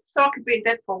films just so I could be in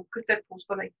Deadpool because Deadpool's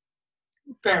funny.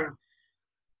 Fair enough.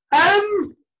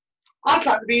 I'd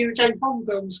like to be in the James Bond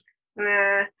films.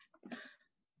 Yeah.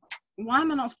 Why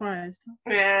am I not surprised?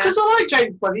 Yeah. Because I like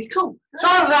James Bond, he's cool. So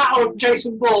either that or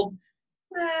Jason Bourne.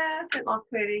 I don't like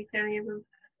really any of them.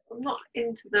 I'm not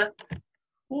into the.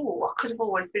 Oh, I could have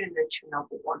always been in the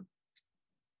Chernobyl one.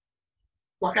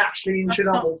 Like actually in That's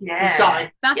Chernobyl. yeah.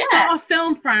 Die. That's Yeah. not a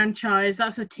film franchise,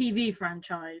 that's a TV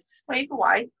franchise. Well, either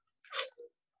way.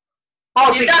 I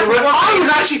was, You thinking don't want I was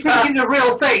to- actually thinking the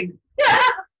real thing. Yeah.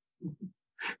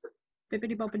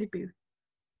 Bibbidi bobbidi boo.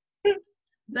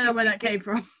 Don't know where that came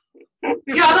from.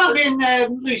 Yeah, I don't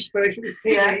mean Lucifer if it was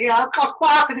TV. Yeah. Yeah, I'm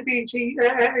quite happy to be in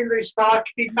Lucifer. I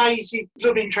could be Maisie's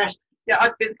love interest. Yeah,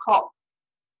 I'd be the cop.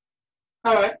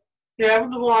 Alright. Yeah, I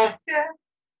wonder why. Yeah.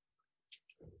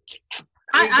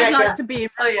 I'd like to be in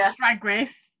Oh yeah. Drag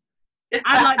Race.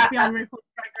 I'd like to be on RuPaul's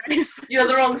Drag Race. You're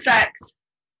the wrong sex.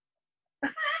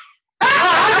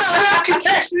 I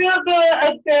contestant of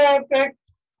the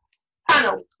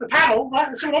Panel. panel.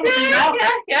 That's what I'm doing now.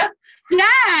 Yeah.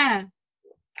 Yeah!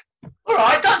 All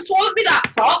right, don't swallow me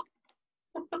laptop.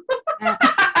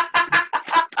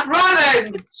 Right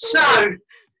then. So,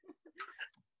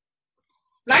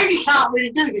 Lady can't really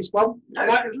do this one. No.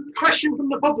 Right, question from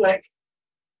the public.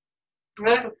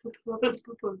 Right.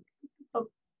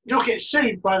 You'll get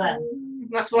sued by then.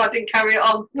 That's why I didn't carry it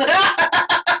on.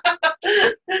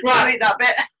 Right, that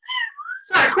bit.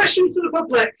 So, question to the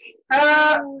public.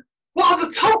 What are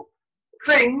the top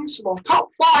things, or top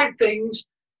 5 things,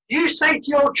 you say to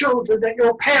your children that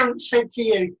your parents said to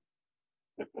you?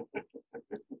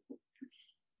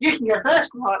 You can go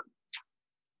first. Right.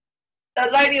 A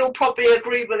lady will probably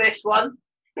agree with this one.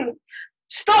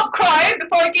 Stop crying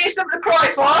before I give you something to cry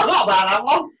for. Not about that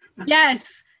one.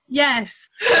 Yes, yes.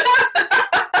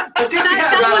 I didn't get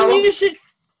That that one one.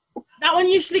 that one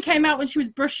usually came out when she was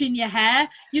brushing your hair.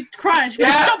 You'd cry and she'd go,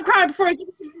 Yeah. stop crying before I give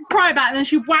you something to cry about, and then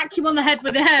she'd whack you on the head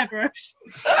with a hairbrush.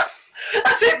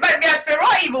 That's it, make me out to be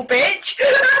right, evil bitch.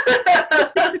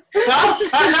 Well,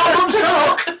 that's how mums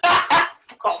talk.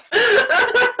 Fuck off.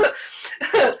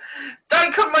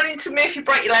 Don't come running to me if you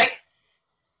break your leg.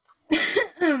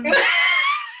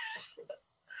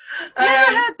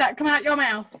 Never heard that come out your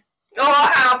mouth. Oh,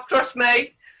 I have, trust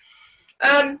me.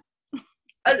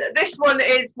 This one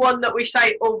is one that we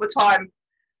say all the time.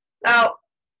 Now,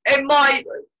 my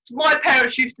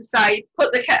parents used to say,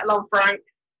 put the kettle on, Frank.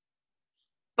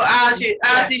 But ours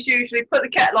is usually, put the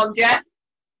kettle on, Jeff.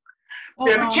 Or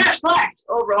Yeah, Ron. but Jeff's left.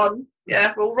 Or Ron.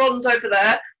 Yeah, well, Ron's over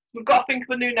there. We've got to think of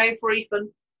a new name for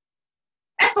Ethan.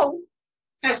 Ethel.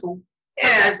 Ethel.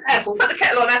 Yeah, Ethel. put the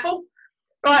kettle on, Ethel.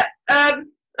 Right,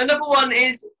 another one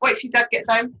is, wait till Dad gets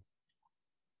home.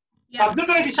 Yeah. I've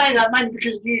never heard you say that, mainly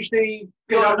because usually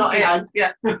You're not here.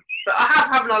 Yeah. But I have,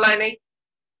 haven't I, Lainey?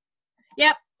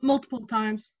 Yep, multiple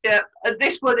times. Yeah, and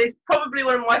this one is probably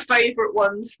one of my favourite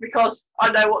ones because I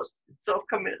know what's sort of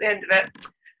coming at the end of it.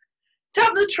 Tell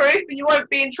them the truth and you won't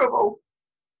be in trouble.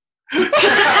 So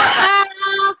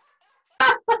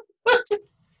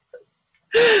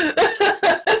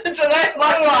that's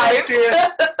my five.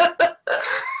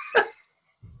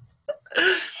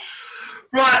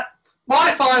 Right,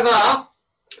 my 5 are,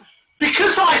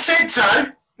 because I said so,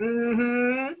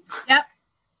 Mm-hmm. Yep.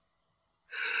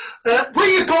 were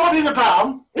you born in a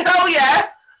barn? Oh, yeah.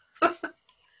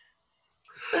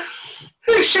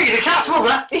 Who's she, the cat's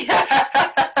mother?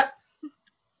 Yeah.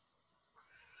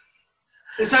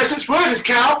 There's no such word as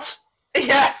cat.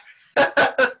 Yeah.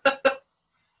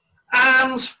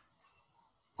 And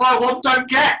I want, don't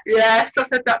get. Yeah, so I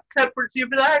said that temperance the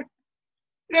other day.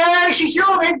 Yeah, she's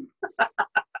yawning.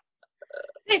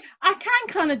 See, I can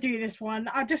kind of do this one.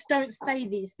 I just don't say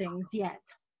these things yet.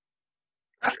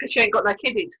 That's because she ain't got no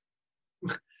kiddies.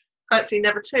 Hopefully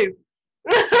never two.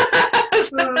 Too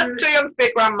young to be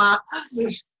a grandma.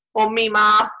 Or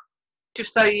Mima.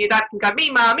 Just so your dad can go,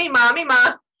 Mima, Mima,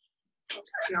 Mima.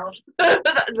 God.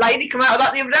 That lady come out of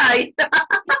that the other day.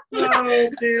 Oh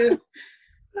dear.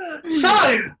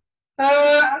 So,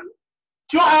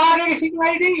 Do you want to add anything,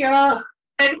 lady?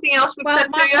 Anything else we've Well,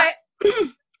 said to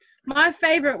you? my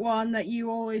favourite one that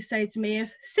you always say to me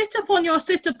is, sit upon your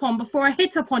sit-upon before I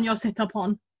hit upon your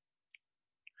sit-upon.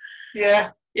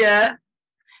 Yeah. Yeah.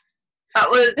 That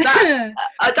was that.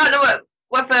 I don't know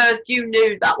whether you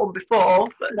knew that one before,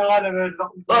 but No, I never heard of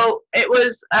that one. well, it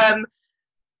was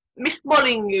Miss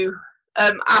Molyneux,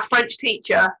 our French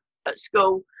teacher at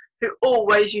school, who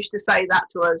always used to say that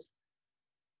to us.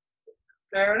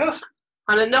 Fair enough.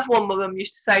 And another one of them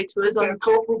used to say to us on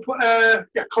Corporal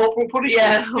punishment.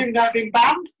 Yeah. Even though been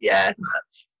banned. yeah.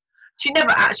 She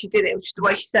never actually did it, it was just the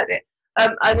way she said it.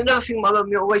 And another thing my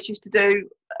mum always used to do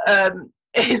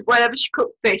is whenever she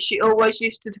cooked fish, she always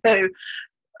used to do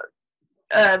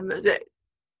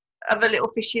have a little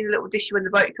fish in a little dish when the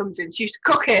boat comes in. She used to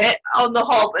cook it on the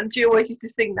hob, and she always used to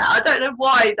sing that. I don't know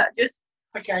why. That just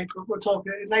Okay, we're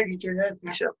talking. Lady doing that.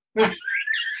 sure.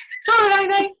 Sorry,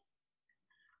 lady.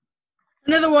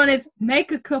 Another one is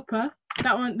make a cuppa.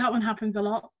 That one happens a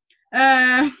lot.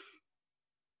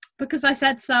 Because I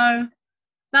said so.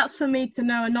 That's for me to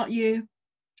know and not you.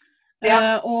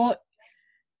 Yeah. Or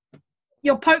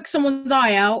you'll poke someone's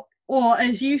eye out, or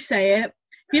as you say it,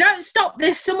 if you don't stop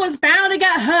this, someone's bound to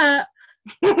get hurt.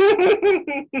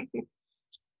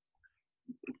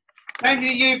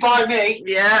 Maybe you by me.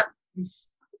 Yeah.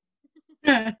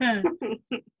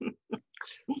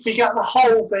 We got the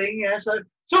whole thing, yeah. So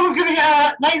someone's going to get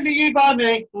hurt. Maybe you by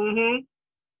me. Mhm.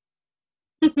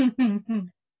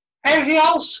 Anything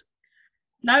else?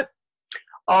 Nope.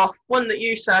 Oh, one that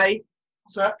you say.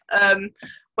 What's that?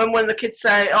 When the kids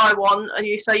say I want, and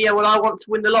you say yeah, well I want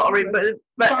to win the lottery, but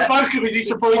So both could be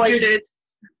disappointed.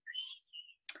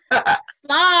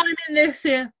 Slime in this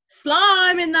here,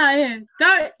 slime in that here.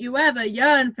 Don't you ever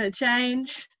yearn for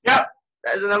change. Yep.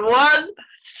 There's another one.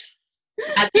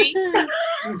 Addy.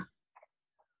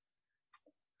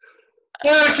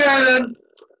 Okay then.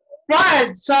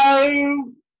 Right, so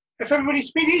if everybody's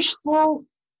finished, we'll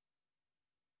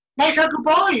make our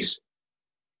goodbyes.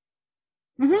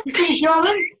 Mhm. You finished,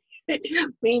 Yarley?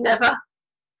 Me never.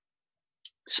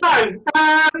 So, oh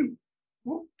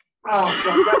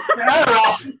God, they're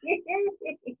off.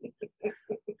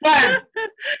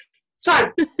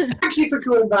 So, thank you for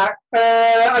coming back.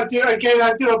 I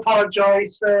do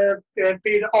apologise for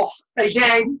being off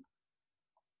again.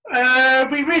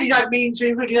 We really don't mean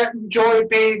to. Really don't enjoy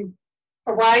being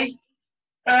away.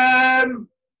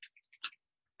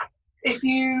 If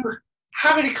you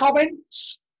have any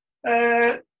comments,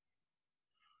 write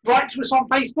to us on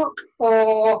Facebook,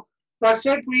 or like I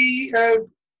said,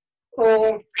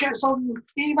 or get us on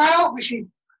email, which is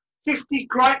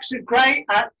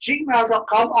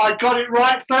 50gripesofgrey@gmail.com. I got it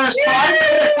right first time.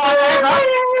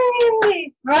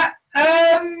 Right.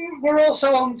 We're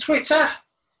also on Twitter.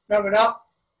 No, we're not.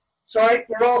 Sorry.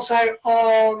 We're also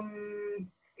on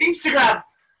Instagram.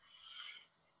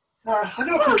 I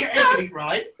know I can get everything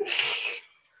right.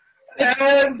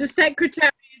 The secretary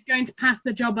is going to pass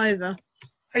the job over.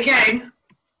 Again.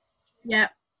 Yeah.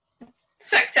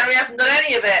 Secretary hasn't done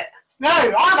any of it. No,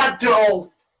 I've had to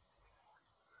all.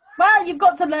 Well, you've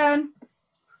got to learn.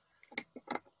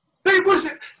 It was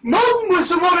Mum was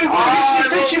the one who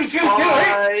said she was going to do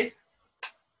it.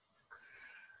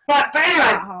 Right, but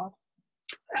anyway,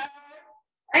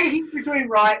 anything we're doing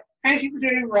right, anything we're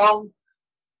doing wrong,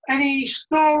 any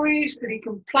stories, any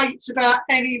complaints about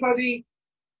anybody,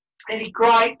 any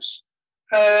gripes,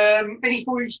 any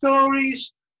funny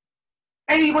stories,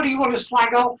 anybody you want to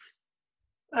slag off,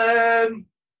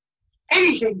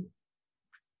 anything,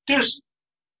 just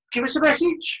give us a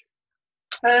message.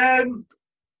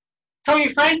 Tell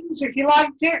your friends if you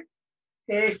liked it.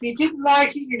 If you didn't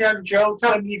like it, you know the drill.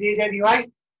 Tell them you did anyway.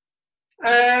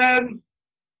 Tell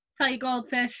your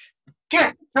goldfish.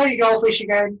 Yeah, tell your goldfish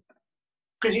again,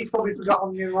 because he's probably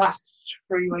forgotten in the last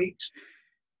 3 weeks.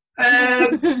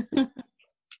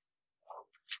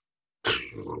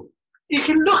 You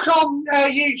can look on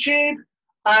YouTube.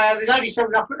 There's only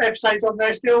 7 episodes on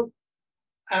there still.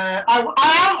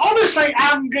 I honestly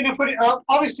am going to put it up.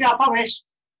 Obviously, I promise.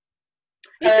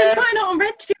 He's been putting it on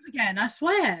RedTube again, I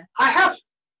swear. I have.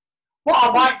 What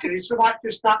I might do is I might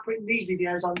just start putting these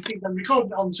videos on. Think I'm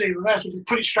recording it on Zoom. I just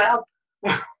put it straight up.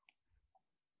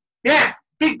 Yeah,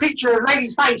 big picture of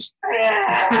lady's face.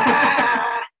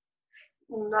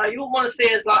 No, you wouldn't want to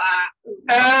see us like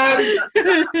that.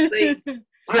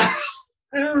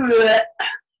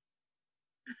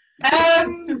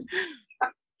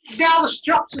 Now the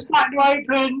shops are starting to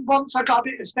open. Once I got a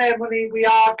bit of spare money, we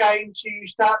are going to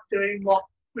start doing what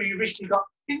we originally got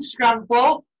Instagram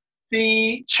for,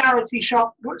 the charity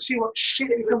shop. Let's see what shit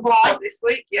we can buy this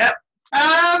week. Yep.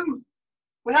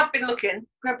 We have been looking.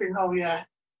 Oh yeah,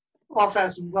 I've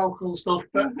found some well cool stuff,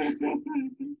 but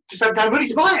just haven't had money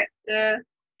to buy it. Yeah.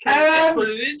 Can't guess what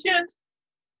it is yet.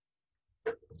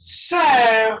 So,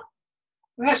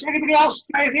 unless anybody else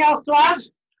anything else to add,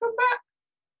 Come back.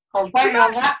 I was waiting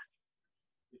on that.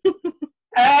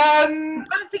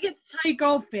 Don't forget to say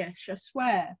goldfish, I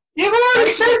swear. You've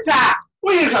already said that.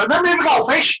 Where you go? Remember the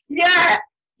goldfish? Yeah.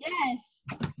 Yes.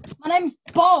 My name's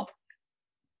Bob.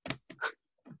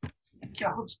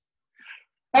 God.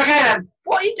 Okay then.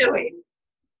 What are you doing?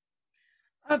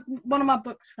 One of my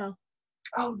books fell.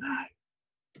 Oh no.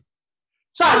 No,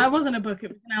 So, it wasn't a book, it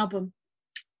was an album.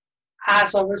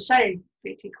 as I was saying,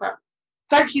 BT crap.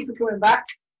 thank you for coming back,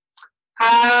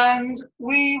 and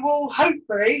we will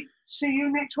hopefully see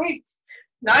you next week.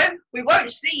 No, we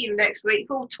won't see you next week.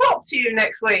 We'll talk to you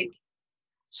next week.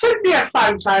 Send me a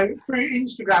photo through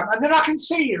Instagram, and then I can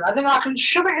see you, and then I can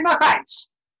shove it in my face.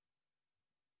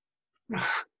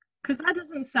 Because that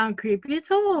doesn't sound creepy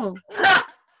at all.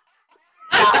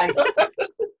 Bye.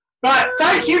 Right,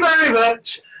 thank you very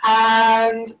much,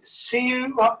 and see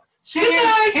you.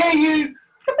 Hear you.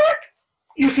 Come back.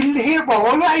 You can hear. Well,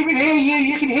 I'll not even hear you.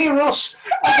 You can hear us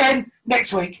again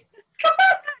next week. Come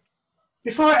back.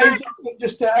 Before it ends up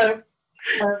just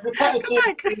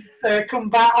repetitive. Come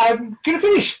back. I'm gonna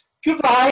finish. Goodbye.